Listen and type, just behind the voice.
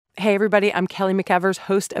Hey, everybody, I'm Kelly McEvers,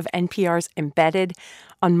 host of NPR's Embedded.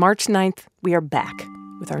 On March 9th, we are back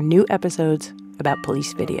with our new episodes about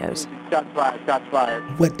police videos. Shots fired, shots fired.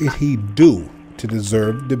 What did he do to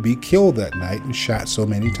deserve to be killed that night and shot so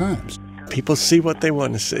many times? People see what they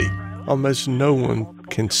want to see. Almost no one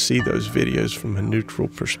can see those videos from a neutral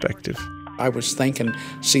perspective. I was thinking,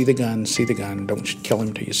 see the gun, don't kill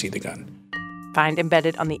him till you see the gun. Find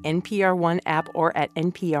Embedded on the NPR One app or at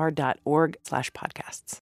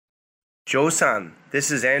npr.org/podcasts. Joe-san,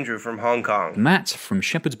 this is Andrew from Hong Kong. Matt from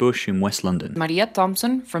Shepherd's Bush in West London. Maria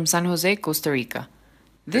Thompson from San Jose, Costa Rica.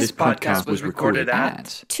 This podcast was recorded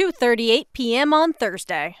at 2:38 p.m. on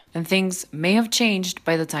Thursday. And things may have changed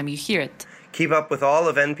by the time you hear it. Keep up with all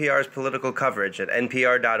of NPR's political coverage at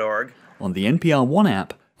npr.org. On the NPR One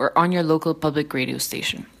app. Or on your local public radio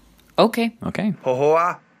station. Okay.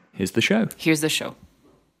 Hohoa. Here's the show.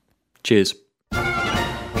 Cheers.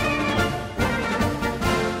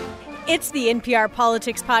 It's the NPR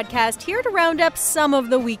Politics Podcast, here to round up some of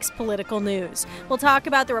the week's political news. We'll talk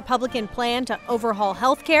about the Republican plan to overhaul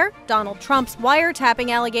healthcare, Donald Trump's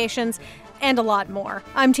wiretapping allegations, and a lot more.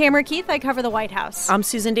 I'm Tamara Keith. I cover the White House. I'm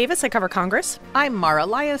Susan Davis. I cover Congress. I'm Mara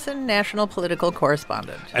Liasson, national political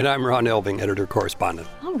correspondent. And I'm Ron Elving, editor-correspondent.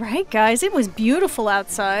 All right, guys. It was beautiful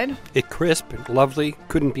outside. It's crisp and lovely.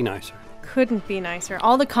 Couldn't be nicer. Couldn't be nicer.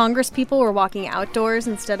 All the Congress people were walking outdoors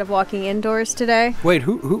instead of walking indoors today. Wait,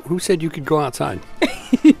 who said you could go outside?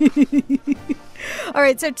 All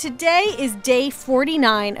right, so today is day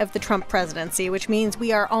 49 of the Trump presidency, which means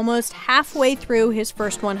we are almost halfway through his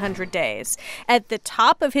first 100 days. At the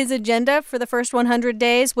top of his agenda for the first 100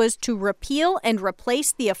 days was to repeal and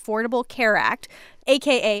replace the Affordable Care Act,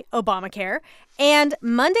 a.k.a. Obamacare. And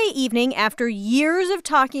Monday evening, after years of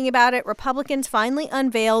talking about it, Republicans finally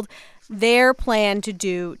unveiled their plan to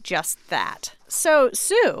do just that. So,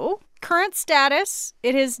 Sue, current status,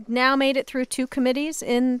 it has now made it through 2 committees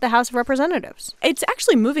in the House of Representatives. It's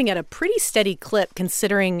actually moving at a pretty steady clip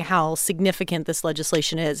considering how significant this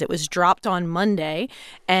legislation is. It was dropped on Monday,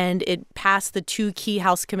 and it passed the 2 key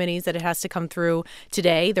House committees that it has to come through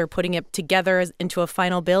today. They're putting it together into a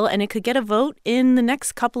final bill, and it could get a vote in the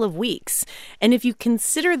next couple of weeks. And if you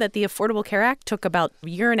consider that the Affordable Care Act took about a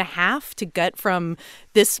year and a half to get from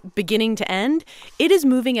this beginning to end, it is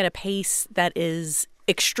moving at a pace that is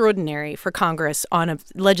extraordinary for Congress on a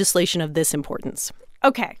legislation of this importance.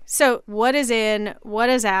 Okay, so what is in, what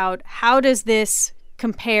is out? How does this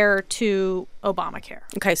compare to Obamacare?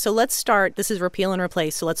 Okay, so let's start. This is repeal and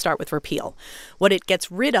replace, so let's start with repeal. What it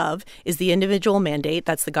gets rid of is the individual mandate.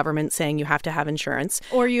 That's the government saying you have to have insurance.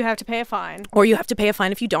 Or you have to pay a fine. Or you have to pay a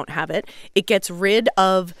fine if you don't have it. It gets rid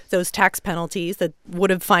of those tax penalties that would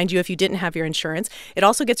have fined you if you didn't have your insurance. It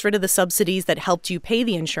also gets rid of the subsidies that helped you pay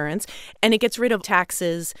the insurance. And it gets rid of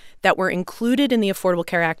taxes that were included in the Affordable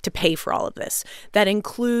Care Act to pay for all of this. That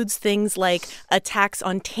includes things like a tax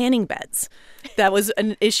on tanning beds. That was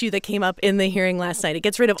an issue that came up in the hearing last night. It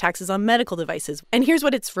gets rid of taxes on medical devices. And here's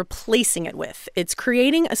what it's replacing it with. It's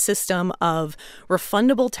creating a system of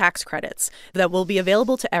refundable tax credits that will be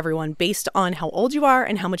available to everyone based on how old you are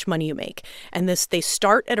and how much money you make. And they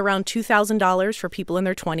start at around $2,000 for people in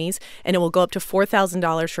their 20s, and it will go up to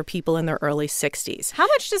 $4,000 for people in their early 60s. How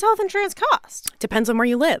much does health insurance cost? Depends on where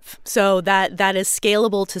you live. So that is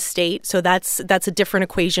scalable to state. So that's a different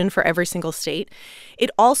equation for every single state.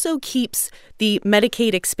 It also keeps the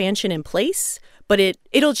Medicaid expansion in place, but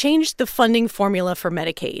it'll change the funding formula for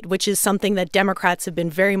Medicaid, which is something that Democrats have been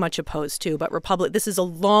very much opposed to. But this is a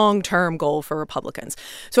long-term goal for Republicans.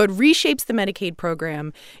 So it reshapes the Medicaid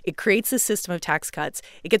program. It creates a system of tax cuts.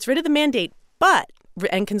 It gets rid of the mandate,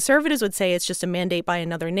 and conservatives would say it's just a mandate by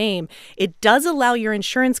another name. It does allow your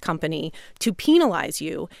insurance company to penalize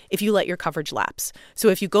you if you let your coverage lapse. So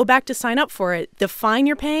if you go back to sign up for it, the fine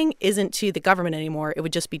you're paying isn't to the government anymore. It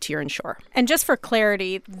would just be to your insurer. And just for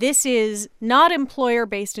clarity, this is not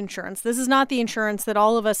employer-based insurance. This is not the insurance that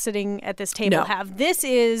all of us sitting at this table have. This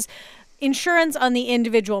is insurance on the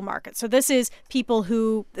individual market. So this is people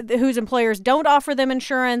whose employers don't offer them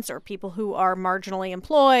insurance, or people who are marginally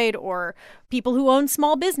employed, or people who own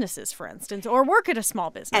small businesses, for instance, or work at a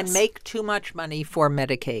small business. And make too much money for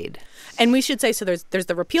Medicaid. And we should say, so there's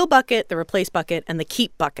the repeal bucket, the replace bucket, and the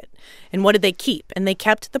keep bucket. And what did they keep? And they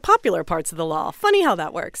kept the popular parts of the law. Funny how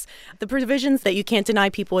that works. The provisions that you can't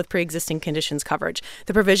deny people with pre-existing conditions coverage.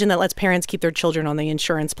 The provision that lets parents keep their children on the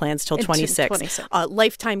insurance plans till 26.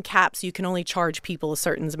 Lifetime caps. You you can only charge people a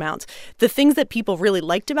certain amount. The things that people really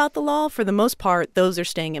liked about the law, for the most part, those are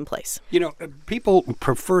staying in place. People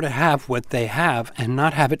prefer to have what they have and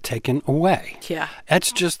not have it taken away. Yeah.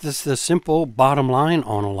 That's just the simple bottom line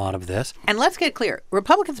on a lot of this. And let's get clear.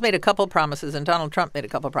 Republicans made a couple promises and Donald Trump made a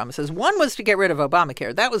couple promises. One was to get rid of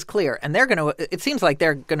Obamacare. That was clear. And it seems like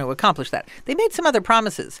they're going to accomplish that. They made some other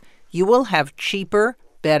promises. You will have cheaper,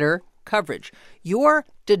 better coverage. Your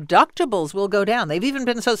deductibles will go down. They've even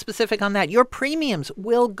been so specific on that. Your premiums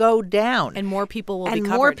will go down. And more people will be covered.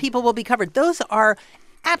 And more people will be covered. Those are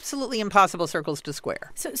absolutely impossible circles to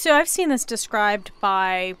square. So I've seen this described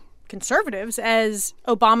by conservatives as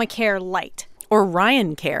Obamacare light. Or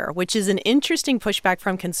Ryan Care, which is an interesting pushback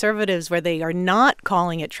from conservatives where they are not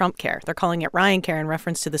calling it Trump Care. They're calling it Ryan Care in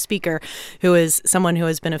reference to the speaker, who is someone who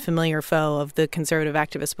has been a familiar foe of the conservative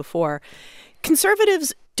activists before.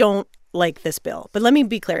 Conservatives don't like this bill. But let me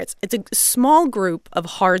be clear. It's a small group of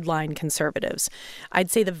hardline conservatives. I'd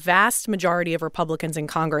say the vast majority of Republicans in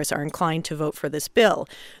Congress are inclined to vote for this bill.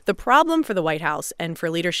 The problem for the White House and for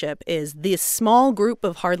leadership is this small group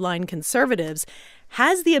of hardline conservatives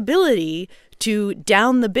has the ability to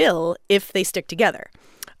down the bill if they stick together.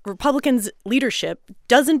 Republicans' leadership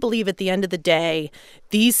doesn't believe at the end of the day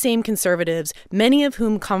these same conservatives, many of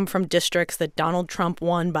whom come from districts that Donald Trump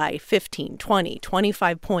won by 15, 20,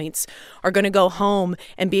 25 points, are going to go home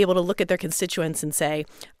and be able to look at their constituents and say,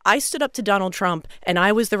 I stood up to Donald Trump and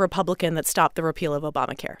I was the Republican that stopped the repeal of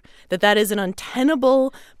Obamacare. That is an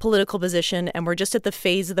untenable political position, and we're just at the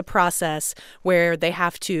phase of the process where they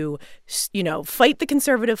have to, fight the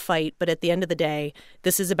conservative fight, but at the end of the day,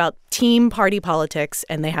 this is about team party politics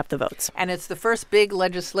and they have the votes. And it's the first big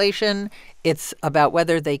legislation. It's about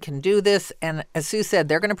whether they can do this. And as Sue said,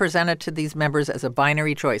 they're going to present it to these members as a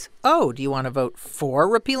binary choice. Oh, do you want to vote for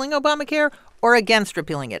repealing Obamacare or against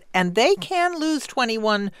repealing it? And they can lose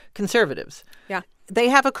 21 conservatives. Yeah. They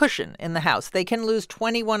have a cushion in the House. They can lose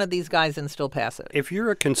 21 of these guys and still pass it. If you're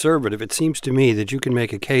a conservative, it seems to me that you can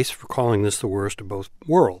make a case for calling this the worst of both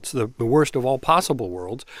worlds, the worst of all possible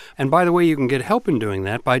worlds. And by the way, you can get help in doing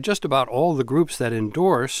that by just about all the groups that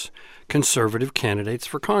endorse conservative candidates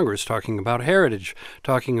for Congress, talking about Heritage,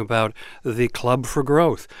 talking about the Club for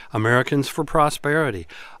Growth, Americans for Prosperity.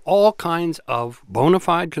 All kinds of bona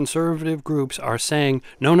fide conservative groups are saying,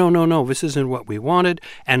 no, this isn't what we wanted.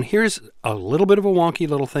 And here's a little bit of a wonky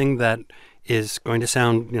little thing that is going to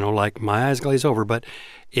sound, like my eyes glaze over, but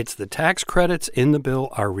it's the tax credits in the bill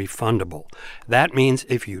are refundable. That means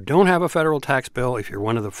if you don't have a federal tax bill, if you're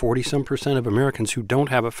one of the 40-some% of Americans who don't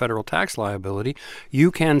have a federal tax liability, you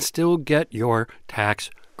can still get your tax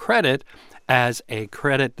credit as a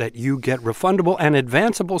credit that you get refundable and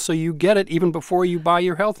advanceable, so you get it even before you buy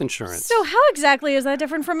your health insurance. So how exactly is that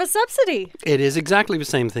different from a subsidy? It is exactly the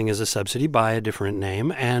same thing as a subsidy by a different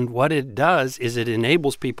name. And what it does is it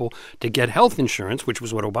enables people to get health insurance, which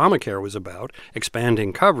was what Obamacare was about,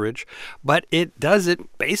 expanding coverage. But it does it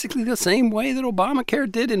basically the same way that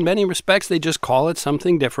Obamacare did in many respects. They just call it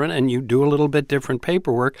something different and you do a little bit different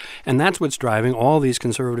paperwork. And that's what's driving all these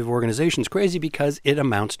conservative organizations crazy, because it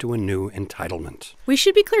amounts to a new entitlement. We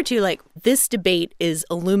should be clear, too, this debate is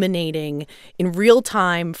illuminating in real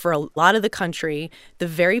time for a lot of the country the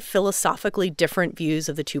very philosophically different views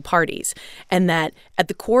of the two parties. And that at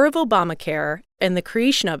the core of Obamacare and the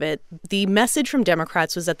creation of it, the message from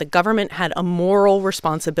Democrats was that the government had a moral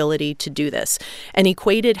responsibility to do this and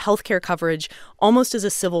equated healthcare coverage almost as a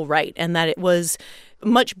civil right, and that it was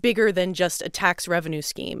much bigger than just a tax revenue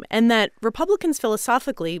scheme. And that Republicans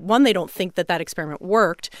philosophically, one, they don't think that experiment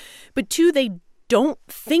worked, but two, they don't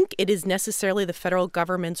think it is necessarily the federal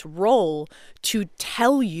government's role to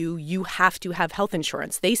tell you have to have health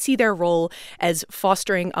insurance. They see their role as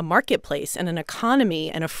fostering a marketplace and an economy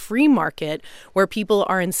and a free market where people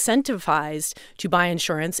are incentivized to buy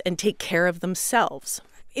insurance and take care of themselves.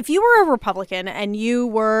 If you were a Republican and you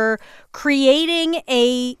were creating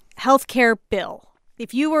a healthcare bill,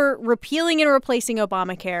 if you were repealing and replacing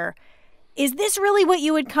Obamacare, is this really what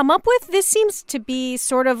you would come up with? This seems to be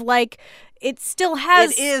sort of like it still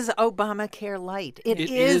has... It is Obamacare light. It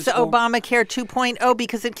is Obamacare 2.0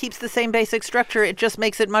 because it keeps the same basic structure. It just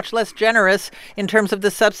makes it much less generous in terms of the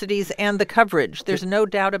subsidies and the coverage. There's no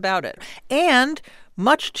doubt about it. And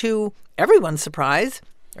much to everyone's surprise,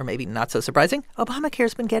 or maybe not so surprising,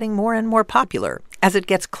 Obamacare's been getting more and more popular as it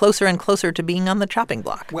gets closer and closer to being on the chopping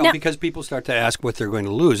block. Well, because people start to ask what they're going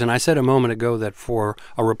to lose. And I said a moment ago that for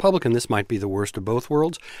a Republican, this might be the worst of both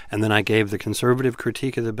worlds. And then I gave the conservative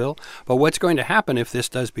critique of the bill. But what's going to happen if this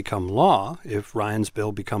does become law, if Ryan's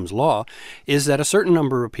bill becomes law, is that a certain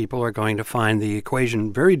number of people are going to find the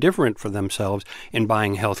equation very different for themselves in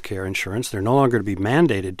buying health care insurance. They're no longer to be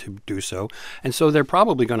mandated to do so. And so they're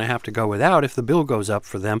probably going to have to go without. If the bill goes up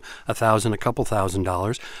for them $1,000, a couple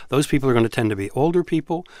 $1,000, those people are going to tend to be older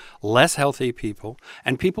people, less healthy people,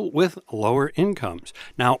 and people with lower incomes.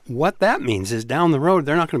 Now, what that means is down the road,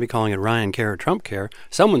 they're not going to be calling it Ryan Care or Trump Care.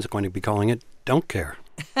 Someone's going to be calling it Don't Care.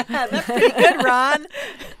 That's pretty good, Ron.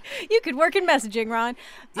 You could work in messaging, Ron.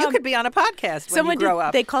 You could be on a podcast when you grow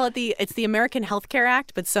up. They call it it's the American Health Care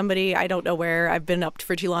Act, but somebody, I don't know where, I've been up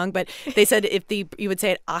for too long, but they said you would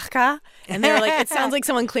say it AHCA, and they were like, it sounds like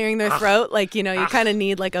someone clearing their throat. Like, you kind of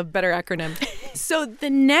need like a better acronym. So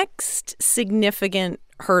the next significant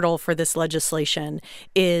hurdle for this legislation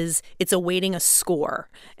is it's awaiting a score.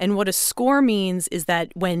 And what a score means is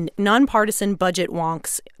that when nonpartisan budget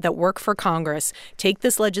wonks that work for Congress take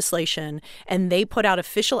this legislation and they put out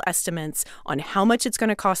official estimates on how much it's going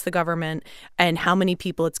to cost the government and how many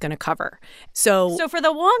people it's going to cover. So for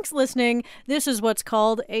the wonks listening, this is what's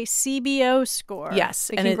called a CBO score. Yes.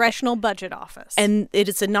 The Congressional Budget Office. And it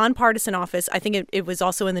is a nonpartisan office. I think it was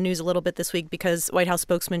also in the news a little bit this week because White House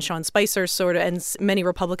spokesman Sean Spicer and many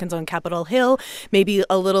Republicans on Capitol Hill, maybe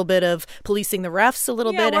a little bit of policing the refs a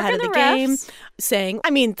little bit ahead of the game, saying,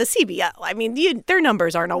 the CBO, their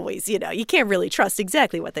numbers aren't always, you can't really trust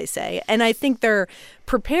exactly what they say. And I think they're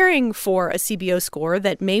preparing for a CBO score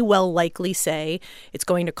that may well likely say it's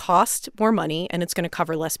going to cost more money and it's going to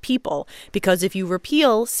cover less people. Because if you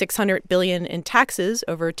repeal $600 billion in taxes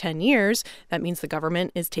over 10 years, that means the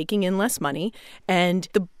government is taking in less money. And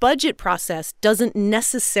the budget process doesn't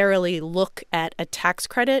necessarily look at a tax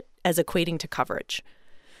credit as equating to coverage.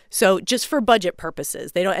 So just for budget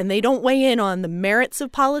purposes, they don't weigh in on the merits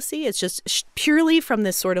of policy. It's just purely from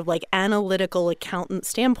this sort of like analytical accountant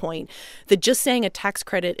standpoint that just saying a tax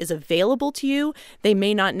credit is available to you, they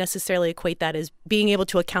may not necessarily equate that as being able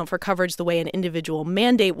to account for coverage the way an individual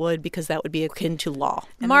mandate would, because that would be akin to law.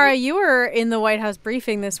 Mara, you were in the White House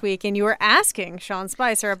briefing this week and you were asking Sean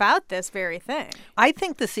Spicer about this very thing. I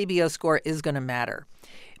think the CBO score is going to matter.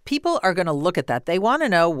 People are going to look at that. They want to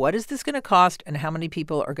know, what is this going to cost and how many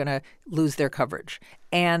people are going to lose their coverage.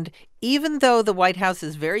 And even though the White House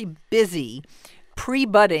is very busy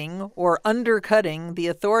pre-butting or undercutting the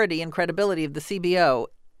authority and credibility of the CBO,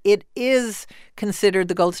 it is considered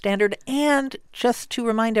the gold standard. And just to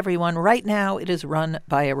remind everyone, right now it is run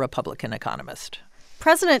by a Republican economist.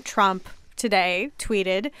 President Trump today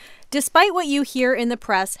tweeted, "Despite what you hear in the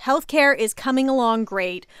press, healthcare is coming along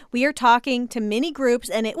great. We are talking to many groups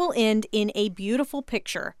and it will end in a beautiful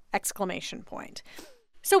picture!"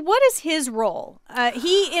 So what is his role?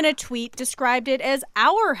 He, in a tweet, described it as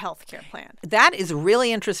our healthcare plan. That is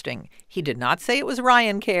really interesting. He did not say it was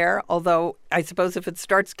Ryan Care, although I suppose if it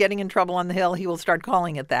starts getting in trouble on the Hill, he will start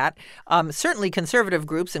calling it that. Certainly conservative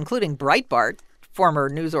groups, including Breitbart, former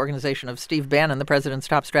news organization of Steve Bannon, the president's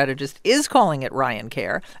top strategist, is calling it Ryan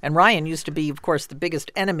Care. And Ryan used to be, of course, the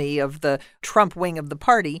biggest enemy of the Trump wing of the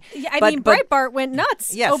party. Yeah, Breitbart went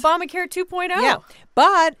nuts. Yes. Obamacare 2.0. Yeah.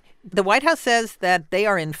 But the White House says that they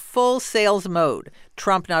are in full sales mode.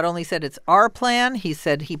 Trump not only said it's our plan, he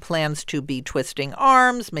said he plans to be twisting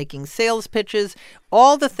arms, making sales pitches,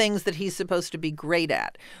 all the things that he's supposed to be great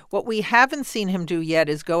at. What we haven't seen him do yet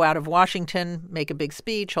is go out of Washington, make a big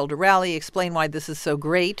speech, hold a rally, explain why this is so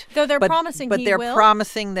great. Though they're promising he will. But they're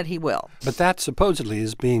promising that he will. But that supposedly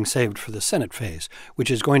is being saved for the Senate phase, which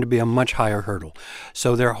is going to be a much higher hurdle.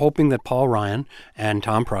 So they're hoping that Paul Ryan and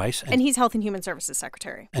Tom Price and he's Health and Human Services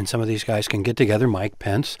Secretary. And some of these guys can get together, Mike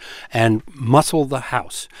Pence, and muscle the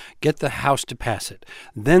House, get the House to pass it.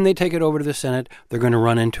 Then they take it over to the Senate. They're going to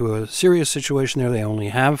run into a serious situation there. They only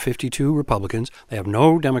have 52 Republicans. They have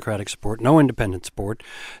no Democratic support, no independent support.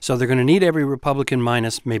 So they're going to need every Republican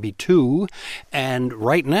minus maybe 2. And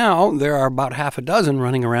right now, there are about half a dozen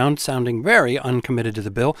running around sounding very uncommitted to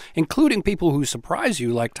the bill, including people who surprise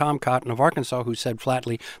you, like Tom Cotton of Arkansas, who said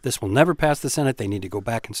flatly, this will never pass the Senate. They need to go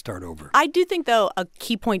back and start over. I do think, though, a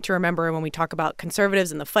key point to remember when we talk about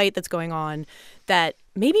conservatives and the fight that's going on, that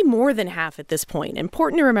maybe more than half at this point.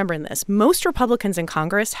 Important to remember in this, most Republicans in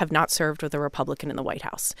Congress have not served with a Republican in the White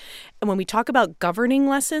House. And when we talk about governing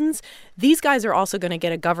lessons, these guys are also going to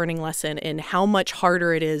get a governing lesson in how much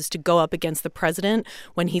harder it is to go up against the president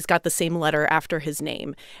when he's got the same letter after his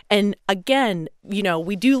name. And again,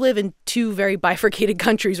 we do live in two very bifurcated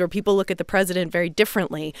countries where people look at the president very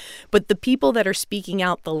differently. But the people that are speaking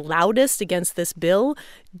out the loudest against this bill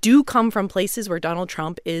do come from places where Donald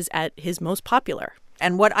Trump is at his most popular.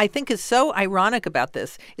 And what I think is so ironic about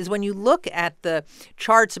this is when you look at the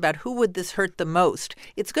charts about who would this hurt the most,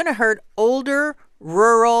 it's going to hurt older,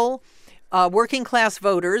 rural, working class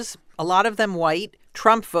voters, a lot of them white,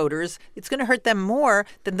 Trump voters. It's going to hurt them more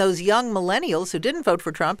than those young millennials who didn't vote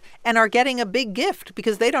for Trump and are getting a big gift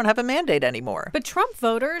because they don't have a mandate anymore. But Trump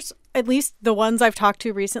voters, at least the ones I've talked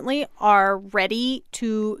to recently, are ready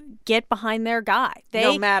to get behind their guy.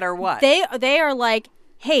 No matter what. They are like,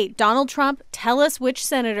 hey, Donald Trump, tell us which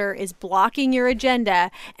senator is blocking your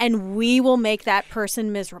agenda, and we will make that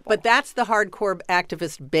person miserable. But that's the hardcore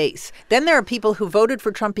activist base. Then there are people who voted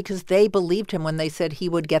for Trump because they believed him when they said he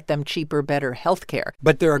would get them cheaper, better health care.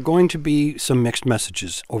 But there are going to be some mixed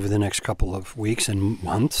messages over the next couple of weeks and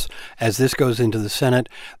months. As this goes into the Senate,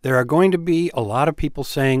 there are going to be a lot of people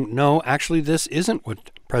saying, no, actually, this isn't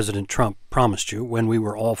what President Trump promised you when we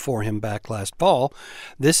were all for him back last fall.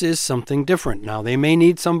 This is something different. Now, they may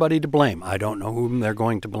need somebody to blame. I don't know whom they're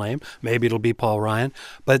going to blame. Maybe it'll be Paul Ryan.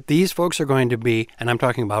 But these folks are going to be, and I'm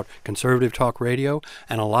talking about conservative talk radio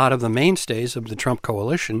and a lot of the mainstays of the Trump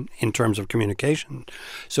coalition in terms of communication.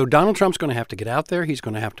 So Donald Trump's going to have to get out there. He's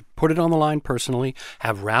going to have to put it on the line personally,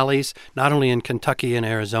 have rallies not only in Kentucky and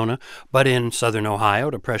Arizona, but in southern Ohio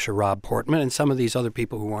to pressure Rob Portman and some of these other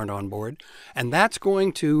people who aren't on board. And that's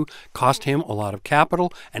going to cost him a lot of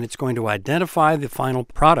capital, and it's going to identify the final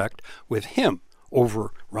product with him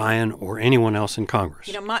over Ryan or anyone else in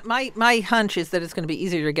Congress. My hunch is that it's going to be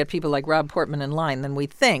easier to get people like Rob Portman in line than we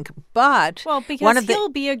think. But because he'll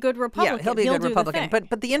be a good Republican. Yeah, he'll be a good Republican.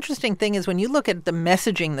 But the interesting thing is when you look at the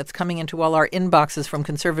messaging that's coming into all our inboxes from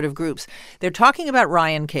conservative groups, they're talking about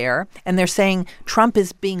Ryan Care, and they're saying Trump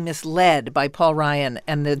is being misled by Paul Ryan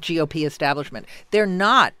and the GOP establishment. They're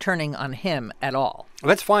not turning on him at all. Well,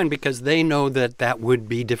 that's fine because they know that that would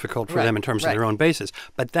be difficult for them in terms of their own basis.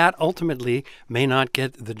 But that ultimately may not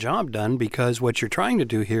get the job done because what you're trying to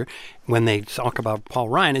do here when they talk about Paul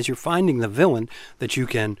Ryan is you're finding the villain that you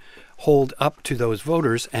can hold up to those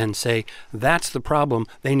voters and say, that's the problem.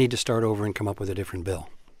 They need to start over and come up with a different bill.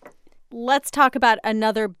 Let's talk about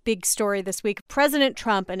another big story this week. President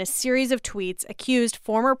Trump, in a series of tweets, accused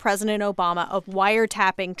former President Obama of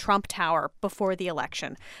wiretapping Trump Tower before the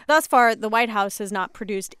election. Thus far, the White House has not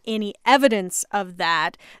produced any evidence of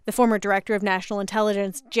that. The former director of national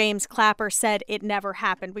intelligence, James Clapper, said it never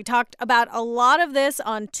happened. We talked about a lot of this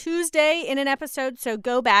on Tuesday in an episode, so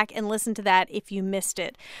go back and listen to that if you missed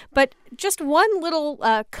it. But just one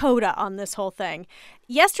little coda on this whole thing.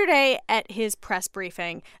 Yesterday at his press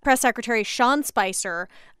briefing, Press Secretary Sean Spicer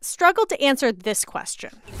struggled to answer this question.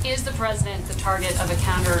 Is the president the target of a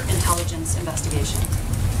counterintelligence investigation?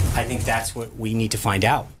 I think that's what we need to find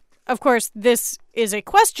out. Of course, this is a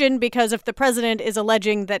question because if the president is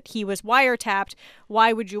alleging that he was wiretapped,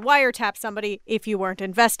 why would you wiretap somebody if you weren't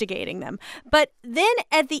investigating them? But then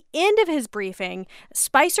at the end of his briefing,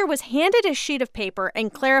 Spicer was handed a sheet of paper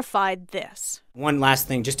and clarified this. One last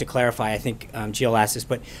thing, just to clarify, I think Jill asked this,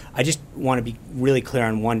 but I just want to be really clear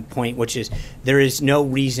on one point, which is there is no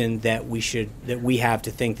reason that we have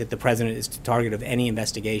to think that the president is the target of any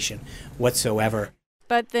investigation whatsoever.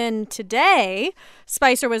 But then today,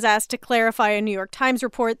 Spicer was asked to clarify a New York Times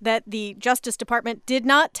report that the Justice Department did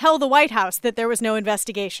not tell the White House that there was no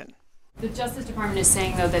investigation. The Justice Department is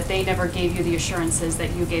saying, though, that they never gave you the assurances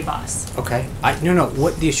that you gave us. Okay. No.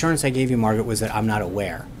 What the assurance I gave you, Margaret, was that I'm not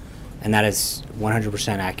aware. And that is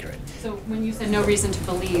 100% accurate. So when you said no reason to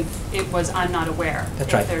believe, it was I'm not aware that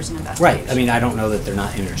there's an investigation. Right. I mean, I don't know that they're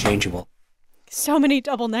not interchangeable. So many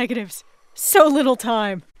double negatives. So little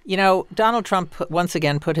time. You know, Donald Trump once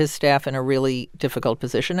again put his staff in a really difficult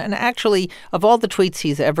position. And actually, of all the tweets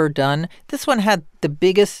he's ever done, this one had the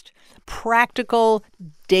biggest practical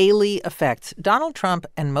daily effects. Donald Trump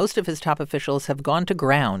and most of his top officials have gone to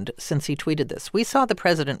ground since he tweeted this. We saw the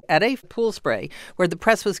president at a pool spray where the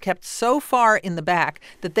press was kept so far in the back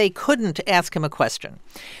that they couldn't ask him a question.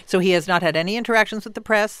 So he has not had any interactions with the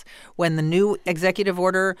press. When the new executive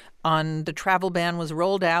order on the travel ban was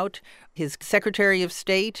rolled out, his Secretary of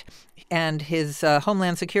State and his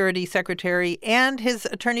Homeland Security Secretary and his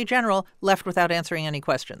Attorney General left without answering any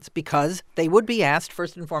questions because they would be asked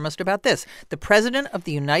first and foremost about this. The President of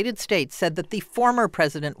the United States said that the former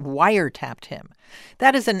president wiretapped him.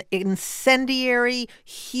 That is an incendiary,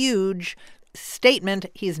 huge statement.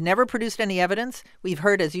 He's never produced any evidence. We've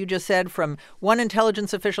heard, as you just said, from one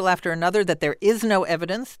intelligence official after another that there is no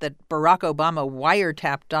evidence that Barack Obama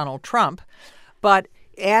wiretapped Donald Trump. But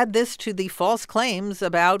add this to the false claims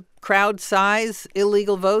about crowd size,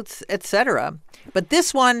 illegal votes, etc. But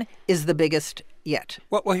this one is the biggest yet.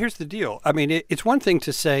 Well, here's the deal. I mean, it's one thing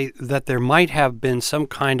to say that there might have been some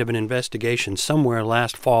kind of an investigation somewhere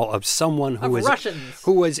last fall of someone who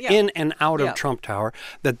was in and out of Trump Tower,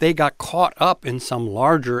 that they got caught up in some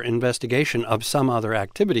larger investigation of some other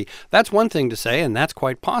activity. That's one thing to say, and that's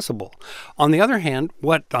quite possible. On the other hand,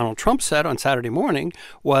 what Donald Trump said on Saturday morning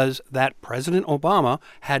was that President Obama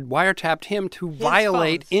had wiretapped him to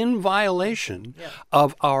violate, in violation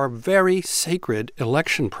of our very sacred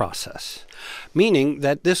election process. Meaning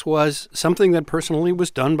that this was something that personally was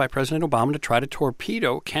done by President Obama to try to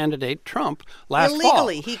torpedo candidate Trump last fall.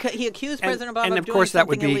 Illegally. He accused President Obama of doing something illegal. And, of course, that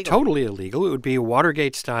would be totally illegal. It would be a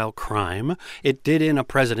Watergate-style crime. It did in a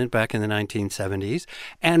president back in the 1970s.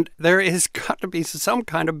 And there has got to be some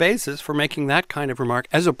kind of basis for making that kind of remark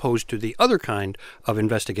as opposed to the other kind of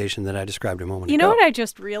investigation that I described a moment ago. You know what I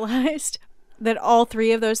just realized? That all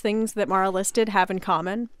three of those things that Mara listed have in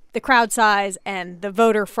common. The crowd size and the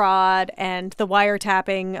voter fraud and the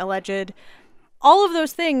wiretapping alleged, all of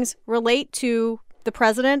those things relate to the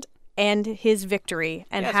president and his victory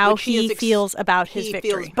and how he feels about his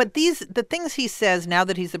victory. But the things he says now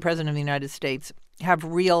that he's the president of the United States have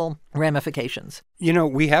real ramifications. You know,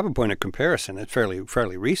 we have a point of comparison. It's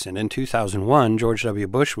fairly recent. In 2001, George W.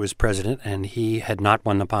 Bush was president, and he had not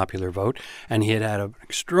won the popular vote, and he had had an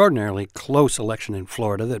extraordinarily close election in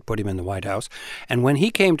Florida that put him in the White House. And when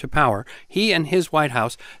he came to power, he and his White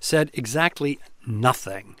House said exactly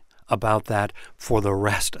nothing about that for the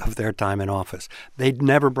rest of their time in office. They'd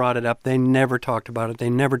never brought it up. They never talked about it. They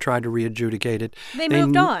never tried to re-adjudicate it. They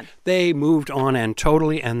moved on. They moved on and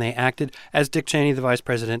they acted, as Dick Cheney, the vice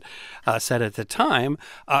president, said at the time,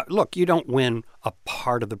 look, you don't win a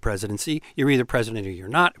part of the presidency. You're either president or you're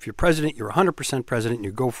not. If you're president, you're 100% president, and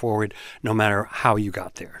you go forward no matter how you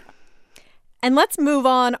got there. And let's move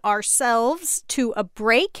on ourselves to a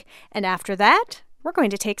break. And after that, we're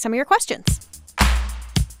going to take some of your questions.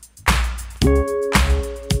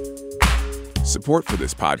 Support for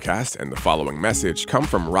this podcast and the following message come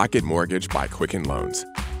from Rocket Mortgage by Quicken Loans.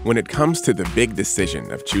 When it comes to the big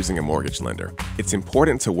decision of choosing a mortgage lender, it's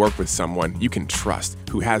important to work with someone you can trust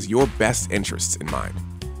who has your best interests in mind.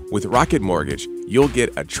 With Rocket Mortgage, you'll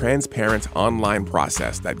get a transparent online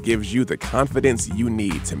process that gives you the confidence you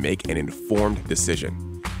need to make an informed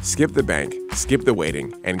decision. Skip the bank, skip the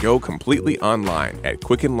waiting, and go completely online at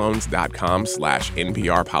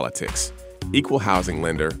quickenloans.com/NPRpolitics. Equal housing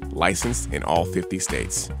lender, licensed in all 50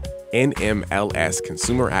 states.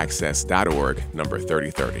 NMLSconsumeraccess.org, number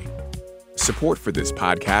 3030. Support for this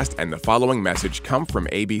podcast and the following message come from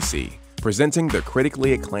ABC, presenting the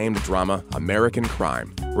critically acclaimed drama American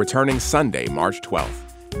Crime, returning Sunday, March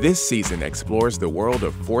 12th. This season explores the world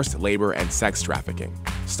of forced labor and sex trafficking,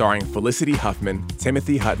 starring Felicity Huffman,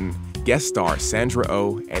 Timothy Hutton, guest star Sandra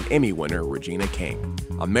Oh, and Emmy winner Regina King.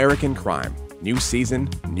 American Crime, new season,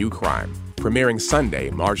 new crime. Premiering Sunday,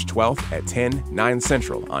 March 12th at 10, 9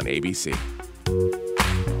 Central on ABC.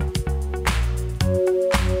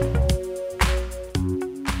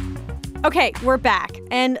 Okay, we're back,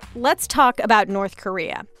 and let's talk about North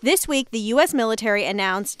Korea. This week, the U.S. military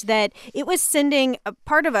announced that it was sending a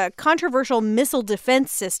part of a controversial missile defense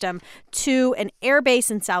system to an airbase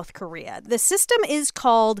in South Korea. The system is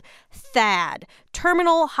called THAAD,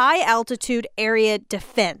 Terminal High Altitude Area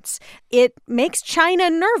Defense. It makes China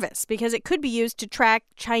nervous because it could be used to track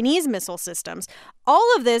Chinese missile systems.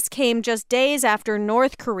 All of this came just days after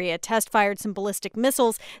North Korea test-fired some ballistic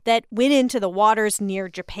missiles that went into the waters near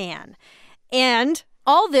Japan. And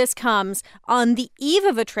all this comes on the eve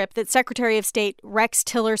of a trip that Secretary of State Rex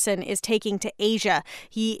Tillerson is taking to Asia.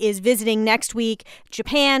 He is visiting next week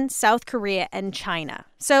Japan, South Korea, and China.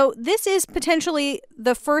 So this is potentially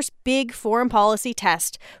the first big foreign policy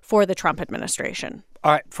test for the Trump administration.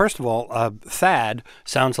 All right. First of all, Thad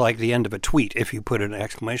sounds like the end of a tweet if you put an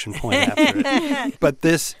exclamation point after it. But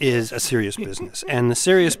this is a serious business. And the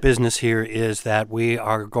serious business here is that we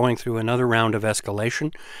are going through another round of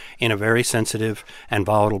escalation in a very sensitive and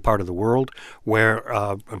volatile part of the world where,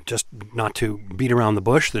 just not to beat around the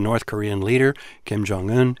bush, the North Korean leader, Kim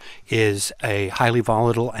Jong-un, is a highly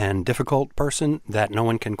volatile and difficult person that no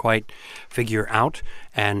one can quite figure out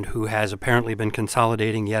and who has apparently been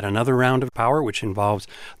consolidating yet another round of power, which involves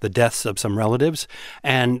the deaths of some relatives.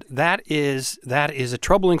 And that is a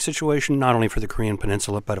troubling situation, not only for the Korean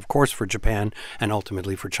Peninsula, but of course for Japan and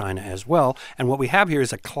ultimately for China as well. And what we have here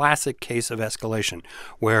is a classic case of escalation,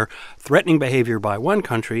 where threatening behavior by one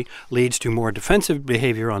country leads to more defensive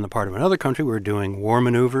behavior on the part of another country. We're doing war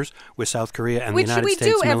maneuvers with South Korea and the United States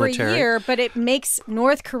military. Which we do every year, but it makes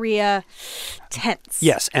North Korea tense.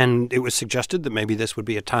 Yes, and it was suggested that maybe this would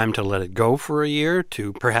be a time to let it go for a year,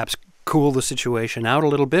 to perhaps cool the situation out a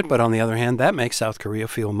little bit. But on the other hand, that makes South Korea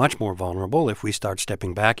feel much more vulnerable if we start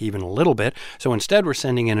stepping back even a little bit. So instead, we're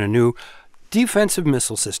sending in a new defensive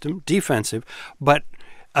missile system, but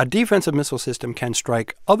a defensive missile system can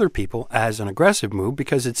strike other people as an aggressive move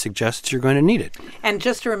because it suggests you're going to need it. And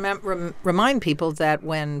just to remind people that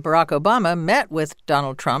when Barack Obama met with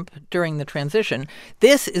Donald Trump during the transition,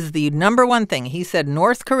 this is the number one thing. He said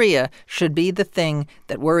North Korea should be the thing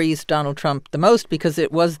that worries Donald Trump the most because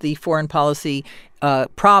it was the foreign policy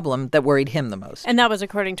problem that worried him the most. And that was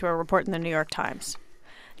according to a report in the New York Times.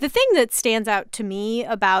 The thing that stands out to me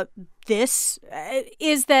about this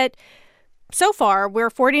is that so far, we're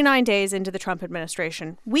 49 days into the Trump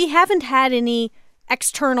administration. We haven't had any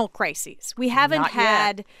external crises. We haven't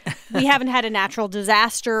had a natural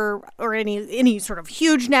disaster or any sort of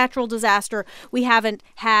huge natural disaster. We haven't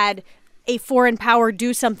had a foreign power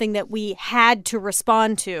do something that we had to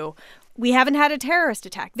respond to. We haven't had a terrorist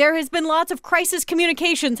attack. There has been lots of crisis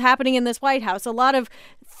communications happening in this White House, a lot of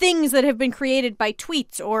things that have been created by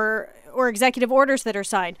tweets or executive orders that are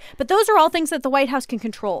signed. But those are all things that the White House can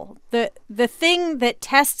control. The thing that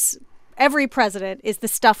tests every president is the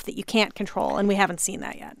stuff that you can't control, and we haven't seen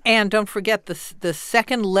that yet. And don't forget, the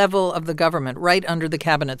second level of the government, right under the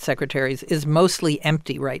cabinet secretaries, is mostly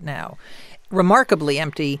empty right now. Remarkably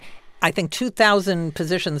empty. I think 2,000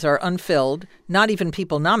 positions are unfilled, not even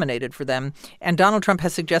people nominated for them. And Donald Trump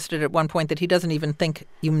has suggested at one point that he doesn't even think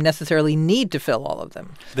you necessarily need to fill all of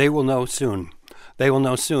them. They will know soon. They will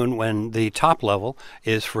know soon when the top level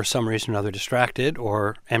is for some reason or other distracted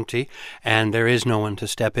or empty, and there is no one to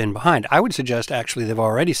step in behind. I would suggest actually they've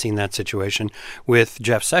already seen that situation with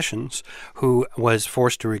Jeff Sessions, who was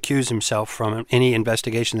forced to recuse himself from any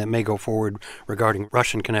investigation that may go forward regarding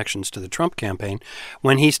Russian connections to the Trump campaign.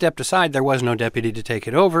 When he stepped aside, there was no deputy to take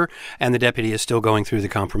it over, and the deputy is still going through the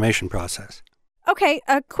confirmation process. Okay,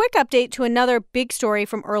 a quick update to another big story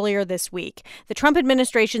from earlier this week, the Trump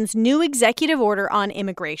administration's new executive order on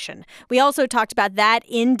immigration. We also talked about that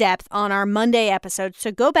in depth on our Monday episode,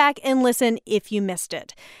 so go back and listen if you missed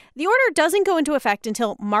it. The order doesn't go into effect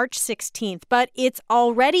until March 16th, but it's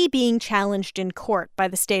already being challenged in court by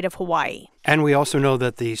the state of Hawaii. And we also know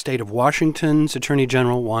that the state of Washington's Attorney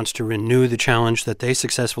General wants to renew the challenge that they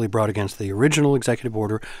successfully brought against the original executive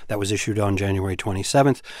order that was issued on January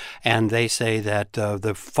 27th. And they say that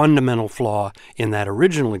the fundamental flaw in that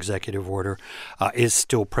original executive order is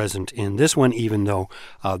still present in this one, even though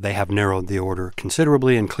they have narrowed the order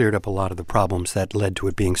considerably and cleared up a lot of the problems that led to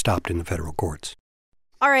it being stopped in the federal courts.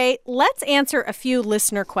 All right, let's answer a few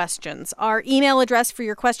listener questions. Our email address for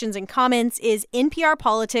your questions and comments is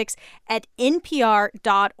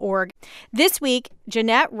nprpolitics@npr.org. This week,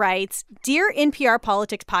 Jeanette writes, Dear NPR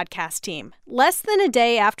Politics podcast team, less than a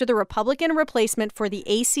day after the Republican replacement for the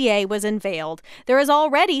ACA was unveiled, there is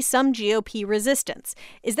already some GOP resistance.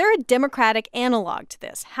 Is there a Democratic analog to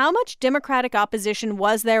this? How much Democratic opposition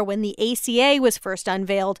was there when the ACA was first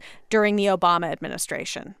unveiled during the Obama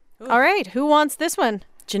administration? Ooh. All right, who wants this one?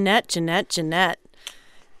 Jeanette.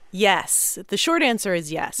 Yes. The short answer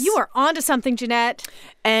is yes. You are onto something, Jeanette.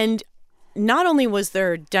 And not only was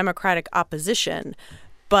there Democratic opposition,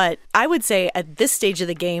 but I would say at this stage of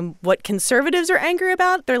the game, what conservatives are angry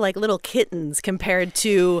about, they're like little kittens compared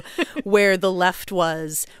to where the left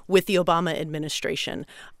was with the Obama administration.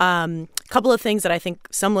 A couple of things that I think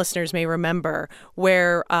some listeners may remember,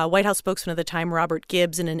 where White House spokesman at the time, Robert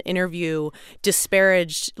Gibbs, in an interview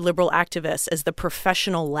disparaged liberal activists as the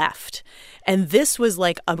professional left. And this was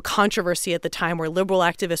like a controversy at the time where liberal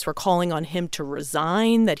activists were calling on him to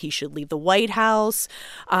resign, that he should leave the White House.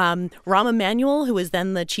 Rahm Emanuel, who was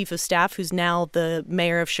then the chief of staff, who's now the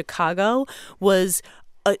mayor of Chicago, was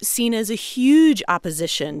seen as a huge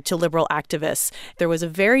opposition to liberal activists. There was a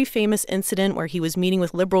very famous incident where he was meeting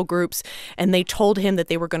with liberal groups, and they told him that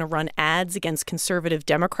they were going to run ads against conservative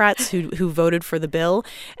Democrats who voted for the bill,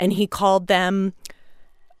 and he called them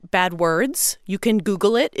bad words. You can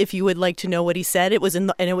Google it if you would like to know what he said. It was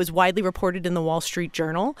and it was widely reported in the Wall Street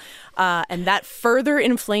Journal, and that further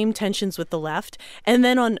inflamed tensions with the left. And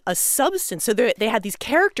then on a substance, so they had these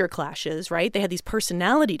character clashes, right? They had these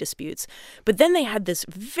personality disputes, but then they had this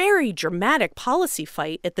very dramatic policy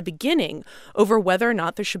fight at the beginning over whether or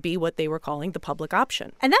not there should be what they were calling the public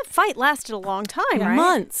option. And that fight lasted a long time, right?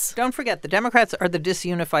 Months. Don't forget, the Democrats are the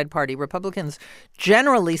disunified party. Republicans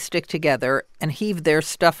generally stick together and heave their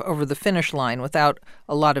stuff over the finish line without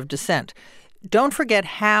a lot of dissent. Don't forget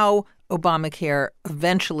how Obamacare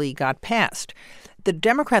eventually got passed. The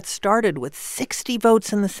Democrats started with 60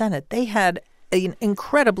 votes in the Senate. They had an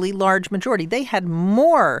incredibly large majority. They had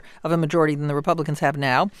more of a majority than the Republicans have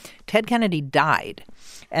now. Ted Kennedy died,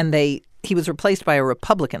 and he was replaced by a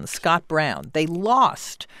Republican, Scott Brown. They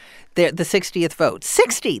lost the 60th vote.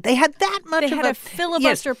 60! They had that much They had a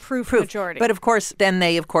filibuster-proof majority. But, of course, then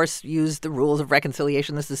they, used the rules of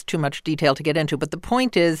reconciliation. This is too much detail to get into. But the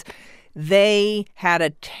point is, they had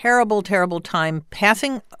a terrible, terrible time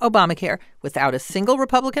passing Obamacare without a single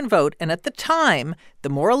Republican vote. And at the time, the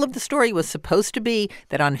moral of the story was supposed to be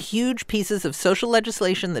that on huge pieces of social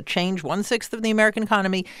legislation that change 1/6 of the American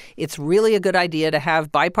economy, it's really a good idea to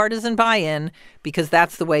have bipartisan buy-in because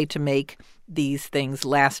that's the way to make these things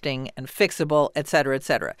lasting and fixable, et cetera, et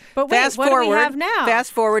cetera. But wait, what do we have now?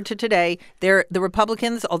 Fast forward to today. The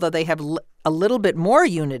Republicans, although they have a little bit more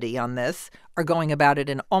unity on this, are going about it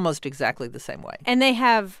in almost exactly the same way. And they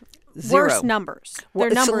have worse numbers. Their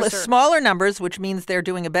numbers are smaller numbers, which means they're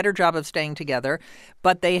doing a better job of staying together,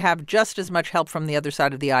 but they have just as much help from the other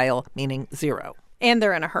side of the aisle, meaning zero. And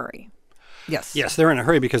they're in a hurry. Yes, they're in a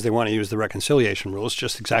hurry because they want to use the reconciliation rules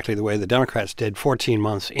just exactly the way the Democrats did 14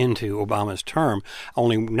 months into Obama's term.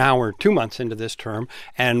 Only now we're 2 months into this term,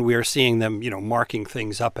 and we're seeing them, marking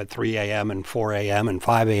things up at 3 a.m. and 4 a.m. and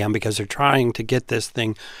 5 a.m. because they're trying to get this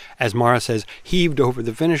thing, as Mara says, heaved over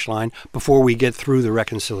the finish line before we get through the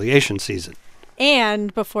reconciliation season.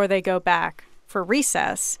 And before they go back for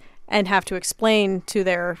recess and have to explain to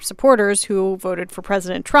their supporters who voted for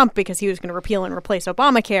President Trump because he was going to repeal and replace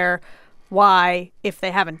Obamacare why, if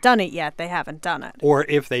they haven't done it yet, they haven't done it. Or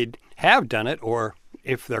if they have done it, or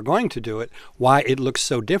if they're going to do it, why it looks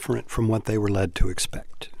so different from what they were led to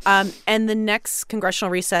expect. And the next congressional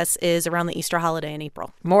recess is around the Easter holiday in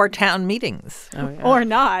April. More town meetings. Oh, yeah. Or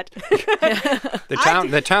not.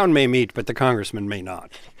 The town may meet, but the congressman may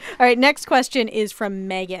not. All right, next question is from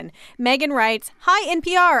Megan. Megan writes, Hi,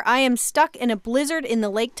 NPR. I am stuck in a blizzard in the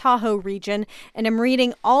Lake Tahoe region, and I'm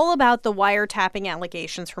reading all about the wiretapping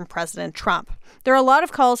allegations from President Trump. There are a lot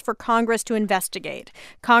of calls for Congress to investigate.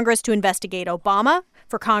 Congress to investigate Obama,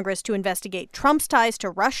 for Congress to investigate Trump's ties to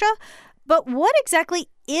Russia. But what exactly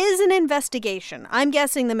is an investigation? I'm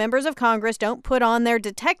guessing the members of Congress don't put on their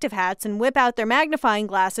detective hats and whip out their magnifying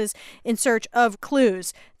glasses in search of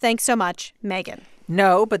clues. Thanks so much, Megan.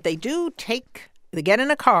 No, but they get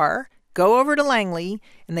in a car, go over to Langley,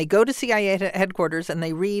 and they go to CIA headquarters and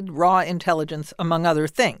they read raw intelligence, among other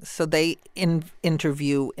things. So they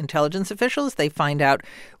interview intelligence officials. They find out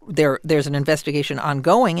there's an investigation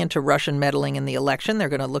ongoing into Russian meddling in the election. They're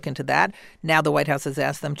going to look into that. Now the White House has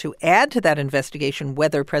asked them to add to that investigation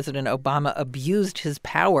whether President Obama abused his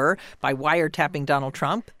power by wiretapping Donald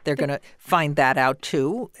Trump. They're going to find that out,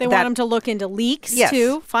 too. They want him to look into leaks,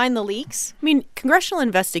 too, find the leaks. I mean, congressional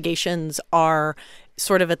investigations are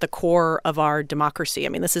sort of at the core of our democracy. I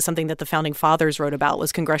mean, this is something that the founding fathers wrote about,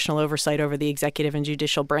 was congressional oversight over the executive and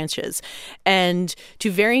judicial branches. And to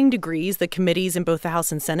varying degrees, the committees in both the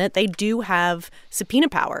House and Senate, they do have subpoena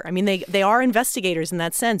power. I mean, they are investigators in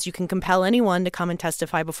that sense. You can compel anyone to come and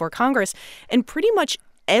testify before Congress. And pretty much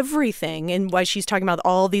everything, and why she's talking about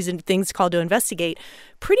all these things called to investigate,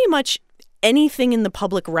 pretty much anything in the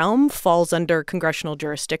public realm falls under congressional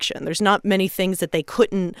jurisdiction. There's not many things that they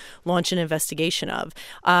couldn't launch an investigation of.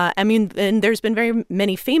 And there's been very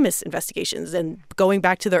many famous investigations. And going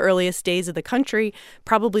back to the earliest days of the country,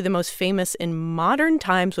 probably the most famous in modern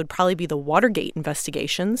times would probably be the Watergate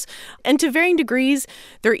investigations. And to varying degrees,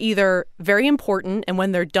 they're either very important, and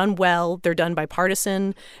when they're done well, they're done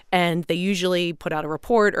bipartisan, and they usually put out a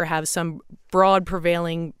report or have some broad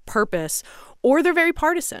prevailing purpose, or they're very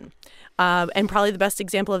partisan. And probably the best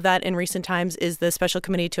example of that in recent times is the Special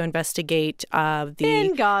Committee to investigate the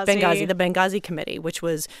Benghazi Committee, which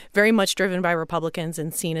was very much driven by Republicans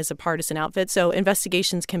and seen as a partisan outfit. So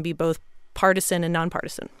investigations can be both partisan and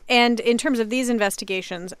nonpartisan. And in terms of these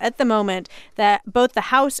investigations, at the moment, that both the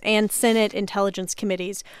House and Senate Intelligence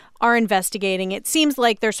Committees are investigating. It seems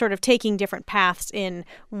like they're sort of taking different paths in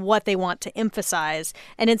what they want to emphasize.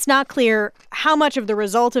 And it's not clear how much of the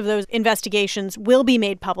result of those investigations will be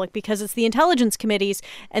made public because it's the intelligence committees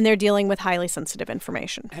and they're dealing with highly sensitive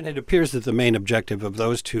information. And it appears that the main objective of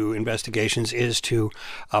those two investigations is to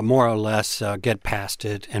more or less get past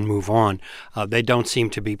it and move on. They don't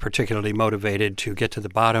seem to be particularly motivated to get to the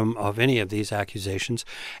bottom of any of these accusations.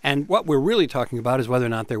 And what we're really talking about is whether or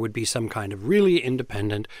not there would be some kind of really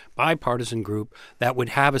independent, bipartisan group that would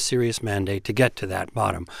have a serious mandate to get to that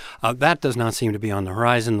bottom. That does not seem to be on the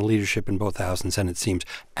horizon. The leadership in both House and Senate seems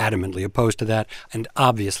adamantly opposed to that. And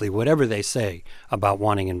obviously, whatever they say about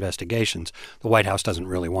wanting investigations, the White House doesn't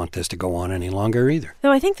really want this to go on any longer either.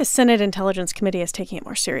 Though I think the Senate Intelligence Committee is taking it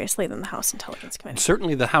more seriously than the House Intelligence Committee.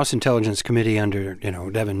 Certainly the House Intelligence Committee under,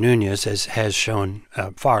 Devin Nunes has shown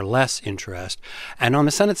far less interest. And on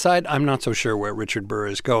the Senate side, I'm not so sure where Richard Burr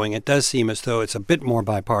is going. It does seem as though it's a bit more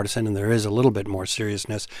bipartisan and there is a little bit more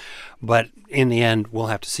seriousness. But in the end, we'll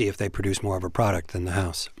have to see if they produce more of a product than the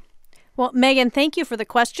House. Well, Megan, thank you for the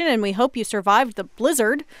question, and we hope you survived the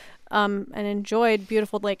blizzard and enjoyed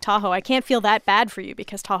beautiful Lake Tahoe. I can't feel that bad for you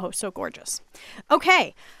because Tahoe is so gorgeous.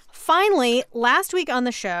 Okay, finally, last week on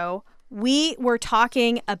the show, we were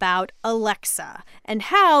talking about Alexa and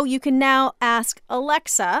how you can now ask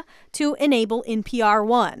Alexa to enable NPR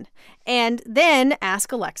One and then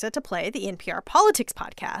ask Alexa to play the NPR Politics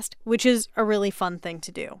podcast, which is a really fun thing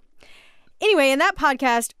to do. Anyway, in that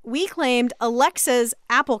podcast, we claimed Alexa's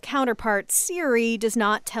Apple counterpart Siri does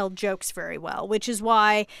not tell jokes very well, which is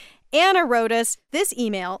why Anna wrote us this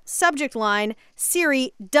email, subject line,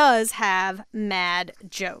 Siri does have mad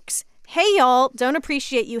jokes. Hey, y'all, don't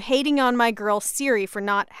appreciate you hating on my girl Siri for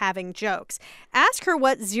not having jokes. Ask her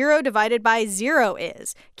what 0 divided by 0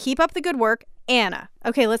 is. Keep up the good work, Anna.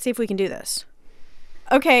 Okay, let's see if we can do this.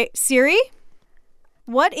 Okay, Siri,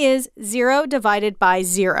 what is 0 divided by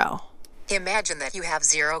 0? Imagine that you have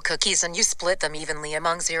 0 cookies and you split them evenly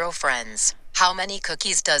among 0 friends. How many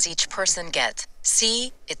cookies does each person get?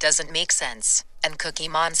 See, it doesn't make sense. And Cookie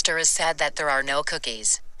Monster is sad that there are no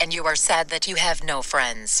cookies. And you are sad that you have no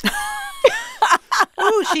friends.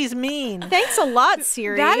 Ooh, she's mean. Thanks a lot,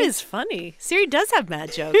 Siri. That is funny. Siri does have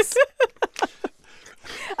mad jokes.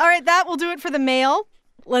 All right, that will do it for the mail.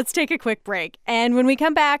 Let's take a quick break. And when we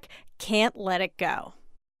come back, can't let it go.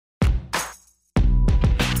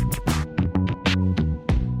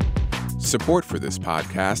 Support for this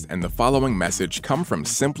podcast and the following message come from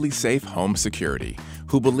Simply Safe Home Security,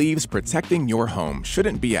 who believes protecting your home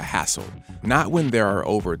shouldn't be a hassle, not when there are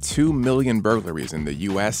over 2 million burglaries in the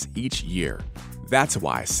U.S. each year. That's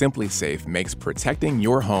why Simply Safe makes protecting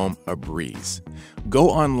your home a breeze. Go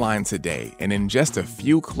online today, and in just a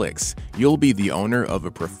few clicks, you'll be the owner of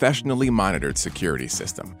a professionally monitored security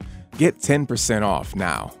system. Get 10% off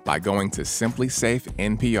now by going to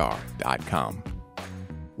simplysafenpr.com.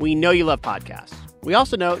 We know you love podcasts. We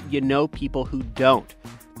also know you know people who don't.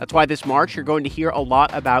 That's why this March you're going to hear a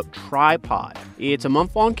lot about Tripod. It's a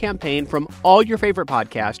month-long campaign from all your favorite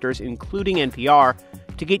podcasters, including NPR,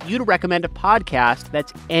 to get you to recommend a podcast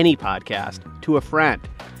that's any podcast to a friend.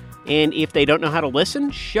 And if they don't know how to listen,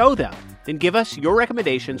 show them. Then give us your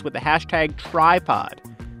recommendations with the hashtag Tripod.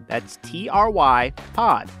 That's TRY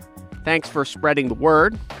pod. Thanks for spreading the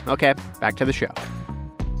word. Okay, back to the show.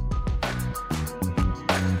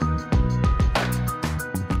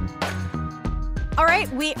 All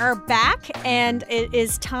right, we are back, and it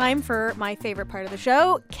is time for my favorite part of the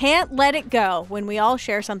show, Can't Let It Go, when we all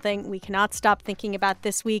share something we cannot stop thinking about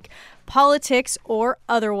this week, politics or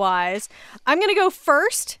otherwise. I'm going to go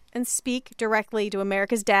first and speak directly to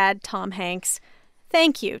America's dad, Tom Hanks.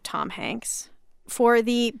 Thank you, Tom Hanks, for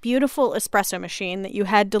the beautiful espresso machine that you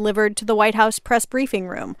had delivered to the White House press briefing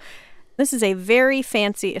room. This is a very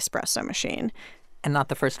fancy espresso machine. And not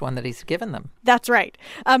the first one that he's given them. That's right.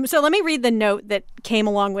 So let me read the note that came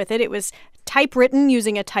along with it. It was typewritten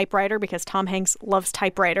using a typewriter because Tom Hanks loves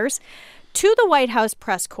typewriters. To the White House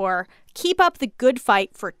press corps, keep up the good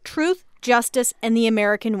fight for truth, justice, and the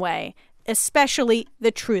American way, especially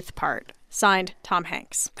the truth part. Signed, Tom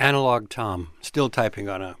Hanks. Analog Tom, still typing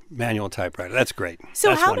on a manual typewriter. That's great. So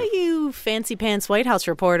That's how wonderful. do you fancy pants White House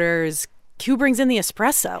reporters, who brings in the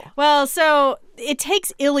espresso? Well, so it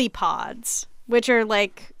takes Illy pods, which are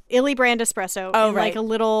like Illy brand espresso. Oh, in right. Like a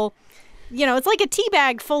little, it's like a tea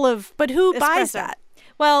bag full of But who espresso. buys that?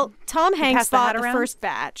 Well, Tom Hanks pass the bought hat the around? first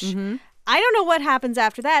batch. Mm-hmm. I don't know what happens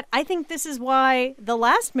after that. I think this is why the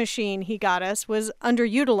last machine he got us was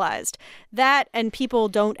underutilized. That and people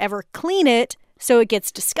don't ever clean it, So it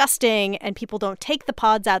gets disgusting and people don't take the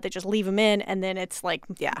pods out. They just leave them in and then it's like,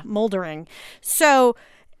 moldering. So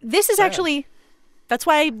this is actually... That's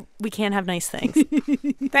why we can't have nice things.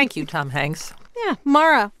 Thank you, Tom Hanks. Yeah.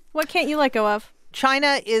 Mara, what can't you let go of?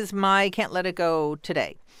 China is my can't let it go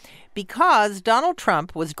today. Because Donald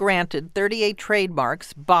Trump was granted 38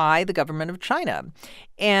 trademarks by the government of China.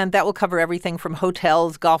 And that will cover everything from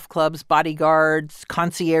hotels, golf clubs, bodyguards,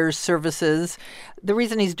 concierge services. The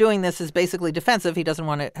reason he's doing this is basically defensive. He doesn't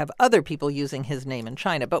want to have other people using his name in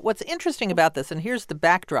China. But what's interesting about this, and here's the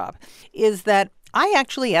backdrop, is that I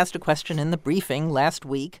actually asked a question in the briefing last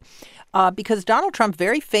week because Donald Trump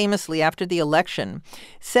very famously after the election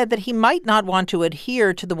said that he might not want to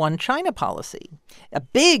adhere to the one China policy, a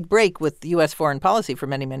big break with U.S. foreign policy for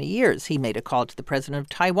many, many years. He made a call to the president of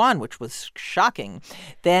Taiwan, which was shocking.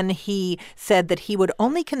 Then he said that he would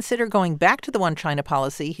only consider going back to the one China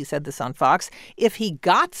policy, he said this on Fox, if he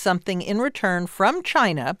got something in return from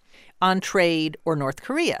China on trade or North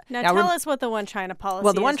Korea. Now tell us what the one China policy is.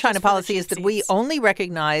 Well, the one China policy is that we only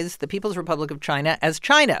recognize the People's Republic of China as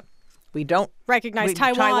China. We don't recognize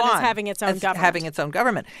Taiwan as having its own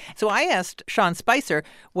government. So I asked Sean Spicer,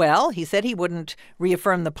 well, he said he wouldn't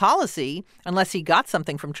reaffirm the policy unless he got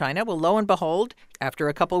something from China. Well, lo and behold, after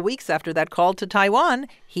a couple of weeks after that call to Taiwan,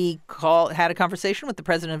 he had a conversation with the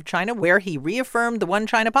president of China where he reaffirmed the one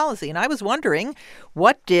China policy. And I was wondering,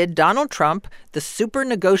 what did Donald Trump, the super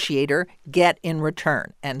negotiator, get in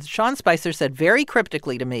return? And Sean Spicer said very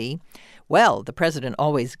cryptically to me, well, the president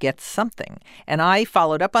always gets something. And I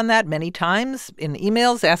followed up on that many times in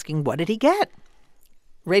emails asking, what did he get?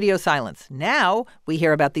 Radio silence. Now we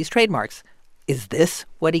hear about these trademarks. Is this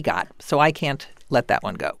what he got? So I can't let that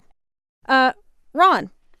one go.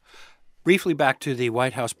 Ron. Briefly back to the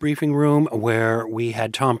White House briefing room where we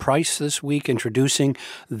had Tom Price this week introducing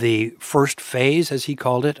the first phase, as he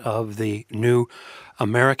called it, of the new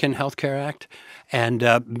American Health Care Act. And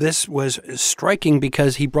this was striking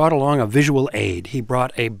because he brought along a visual aid. He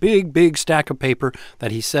brought a big, big stack of paper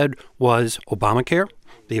that he said was Obamacare,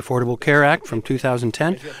 the Affordable Care Act from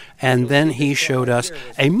 2010. And then he showed us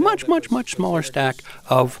a much, much, much smaller stack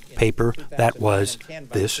of paper that was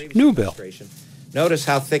this new bill. Notice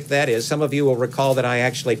how thick that is. Some of you will recall that I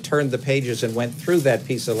actually turned the pages and went through that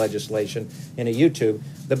piece of legislation in a YouTube.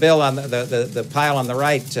 The bill on the pile on the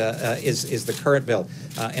right is the current bill,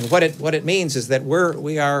 and what it means is that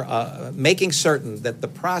we are making certain that the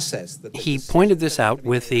process. He pointed this out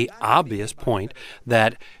with the obvious point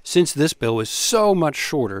that since this bill was so much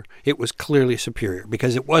shorter, it was clearly superior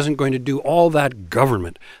because it wasn't going to do all that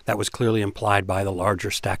government that was clearly implied by the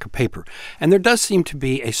larger stack of paper. And there does seem to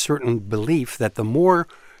be a certain belief that the more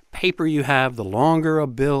paper you have, the longer a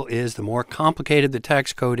bill is, the more complicated the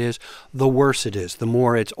tax code is, the worse it is, the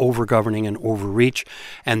more it's over-governing and overreach.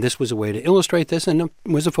 And this was a way to illustrate this, and it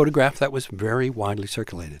was a photograph that was very widely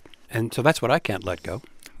circulated. And so that's what I can't let go.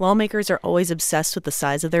 Lawmakers are always obsessed with the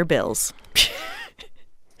size of their bills.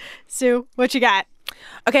 Sue, what you got?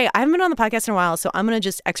 Okay, I haven't been on the podcast in a while, so I'm going to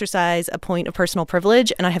just exercise a point of personal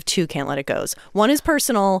privilege, and I have two can't let it goes. One is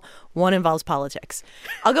personal, one involves politics.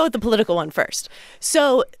 I'll go with the political one first.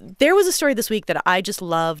 So there was a story this week that I just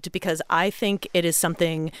loved because I think it is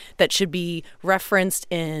something that should be referenced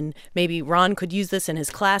in, maybe Ron could use this in his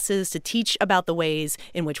classes to teach about the ways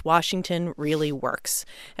in which Washington really works.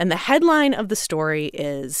 And the headline of the story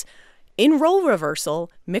is, in role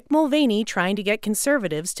reversal, Mick Mulvaney trying to get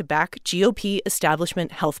conservatives to back GOP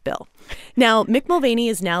establishment health bill. Now, Mick Mulvaney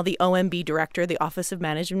is now the OMB director, the Office of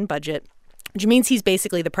Management and Budget, which means he's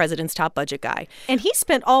basically the president's top budget guy. And he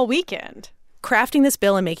spent all weekend crafting this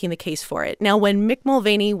bill and making the case for it. Now, when Mick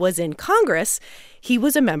Mulvaney was in Congress, he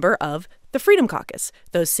was a member of the Freedom Caucus,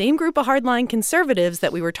 those same group of hardline conservatives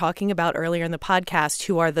that we were talking about earlier in the podcast,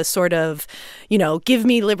 who are the sort of, give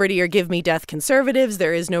me liberty or give me death conservatives.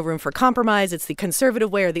 There is no room for compromise. It's the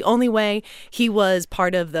conservative way or the only way. He was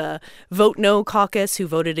part of the Vote No caucus who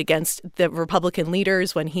voted against the Republican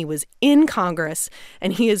leaders when he was in Congress.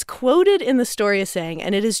 And he is quoted in the story as saying,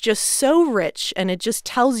 and it is just so rich, and it just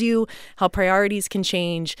tells you how priorities can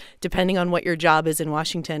change depending on what your job is in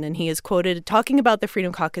Washington. And he is quoted talking about the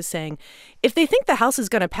Freedom Caucus saying, if they think the House is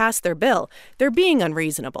going to pass their bill, they're being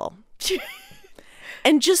unreasonable.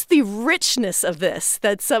 And just the richness of this,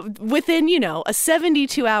 that's within, a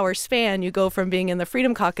 72-hour span, you go from being in the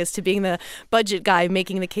Freedom Caucus to being the budget guy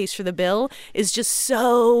making the case for the bill, is just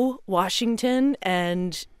so Washington,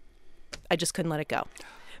 and I just couldn't let it go.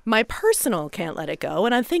 My personal can't let it go,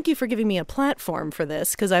 and I thank you for giving me a platform for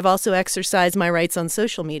this, because I've also exercised my rights on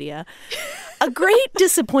social media. A great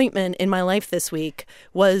disappointment in my life this week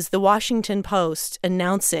was the Washington Post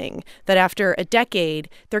announcing that after a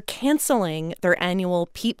decade, they're canceling their annual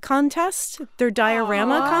PEEP contest, their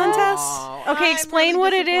diorama contest. Okay, explain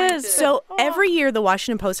what it is. So every year, the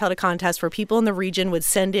Washington Post held a contest where people in the region would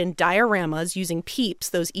send in dioramas using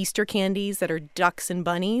PEEPs, those Easter candies that are ducks and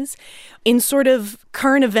bunnies, in sort of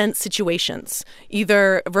current event situations,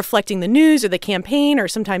 either reflecting the news or the campaign or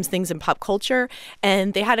sometimes things in pop culture.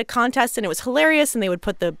 And they had a contest and it was hilarious, and they would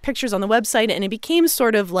put the pictures on the website, and it became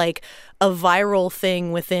sort of like a viral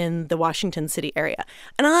thing within the Washington city area.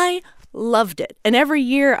 And I loved it. And every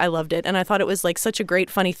year I loved it. And I thought it was like such a great,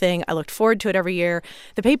 funny thing. I looked forward to it every year.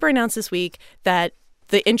 The paper announced this week that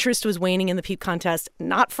the interest was waning in the PEEP contest,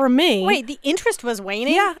 not from me. Wait, the interest was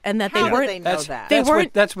waning? Yeah, and that they weren't. They know that?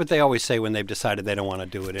 That's what they always say when they've decided they don't want to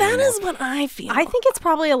do it anymore. That is what I feel. I think it's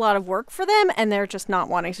probably a lot of work for them, and they're just not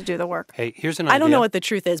wanting to do the work. Hey, here's an idea. I don't know what the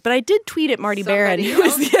truth is, but I did tweet at Marty Barron, who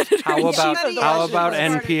was the editor. How about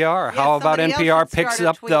NPR? How about NPR picks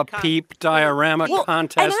up the PEEP diorama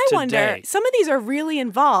contest and I wonder, today? some of these are really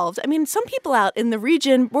involved. I mean, some people out in the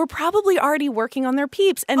region were probably already working on their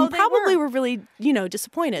PEEPs and probably were really,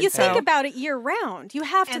 disappointed. You think about it year round. You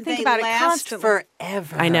have to think about it constantly.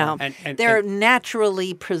 Forever. I know. And they're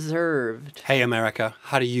naturally preserved. Hey, America,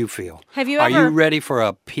 how do you feel? Have you Are ever... you ready for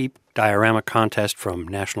a PEEP diorama contest from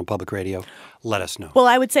National Public Radio? Let us know. Well,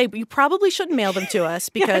 I would say you probably shouldn't mail them to us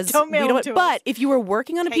because don't mail we don't. them to but us. if you were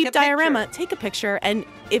working on a PEEP diorama, take a picture. And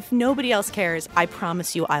if nobody else cares, I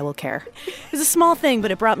promise you I will care. It was a small thing,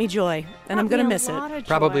 but it brought me joy, and I'm going to miss it.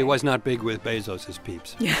 Probably was not big with Bezos'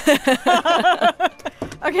 PEEPs.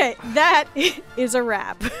 Okay, that is a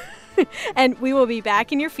wrap. And we will be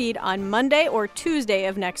back in your feed on Monday or Tuesday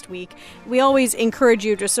of next week. We always encourage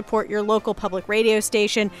you to support your local public radio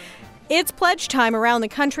station. It's pledge time around the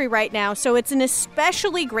country right now, so it's an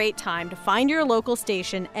especially great time to find your local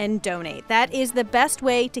station and donate. That is the best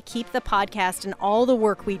way to keep the podcast and all the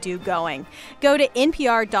work we do going. Go to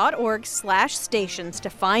npr.org/stations to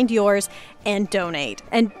find yours and donate.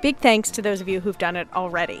 And big thanks to those of you who've done it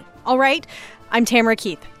already. All right, I'm Tamara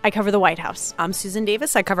Keith. I cover the White House. I'm Susan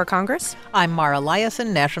Davis. I cover Congress. I'm Mara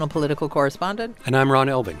Liasson, national political correspondent. And I'm Ron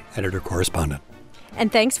Elving, editor-correspondent. And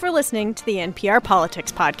thanks for listening to the NPR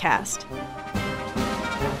Politics Podcast.